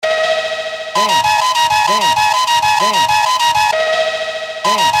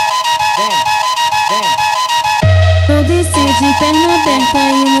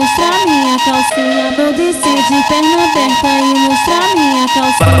calcinha. Vou descer de perna aberta e mostrar minha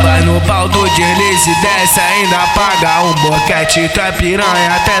calcinha. Vai no pau do deslize e desce, ainda paga um boquete. Tu é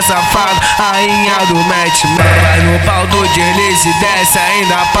piranha, até safado, rainha do match. Vai no pau do deslize e desce,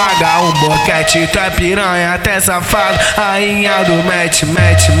 ainda paga um boquete. Tu é piranha, até safado, rainha do match.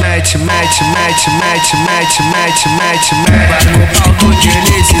 Vai no pau do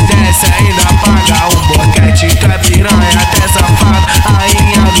deslize e desce, ainda paga um boquete. Tu é piranha, até safado,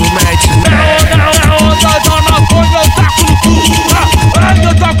 rainha do match.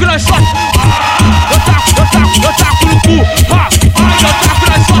 Eu taco na shot, eu taco no cu, eu taco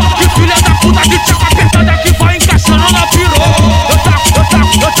na shot, que filha da puta de tchaca apertada que vai encaixando na piroca. Eu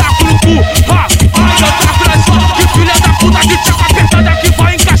taco no cu, eu taco na shot, que filha da puta de tchaca apertada que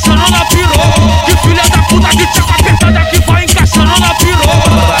vai encaixando na piroca. Que filha da puta de tchaca apertada que vai encaixando na piroca.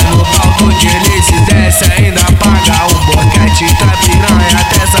 Vai no pau do deslize e desce, ainda paga um boquete. Tu é piranha,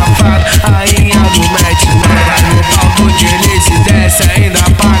 até safado, rainha do match. Vai no pau do deslize e desce, ainda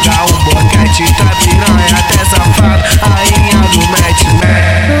paga um boquete. Tu é piranha, até safado, rainha do match.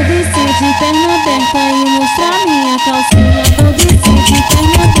 Vou descer de perna aberta e mostrar minha calcinha. Vou descer de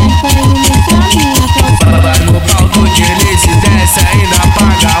perna aberta e mostrar minha calcinha. Vai no pau do deslize e desce, ainda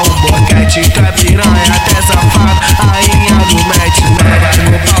paga um boquete. Tu é piranha, até safado, rainha do match. Vai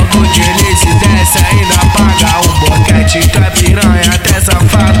no pau do deslize e desce, ainda paga um boquete. Tu é piranha, até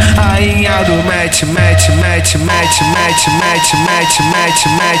safado, rainha do match. Vai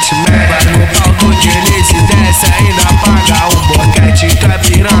no pau do deslize e desce, ainda paga um boquete. Tu é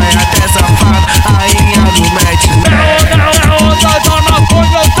piranha, até safado, rainha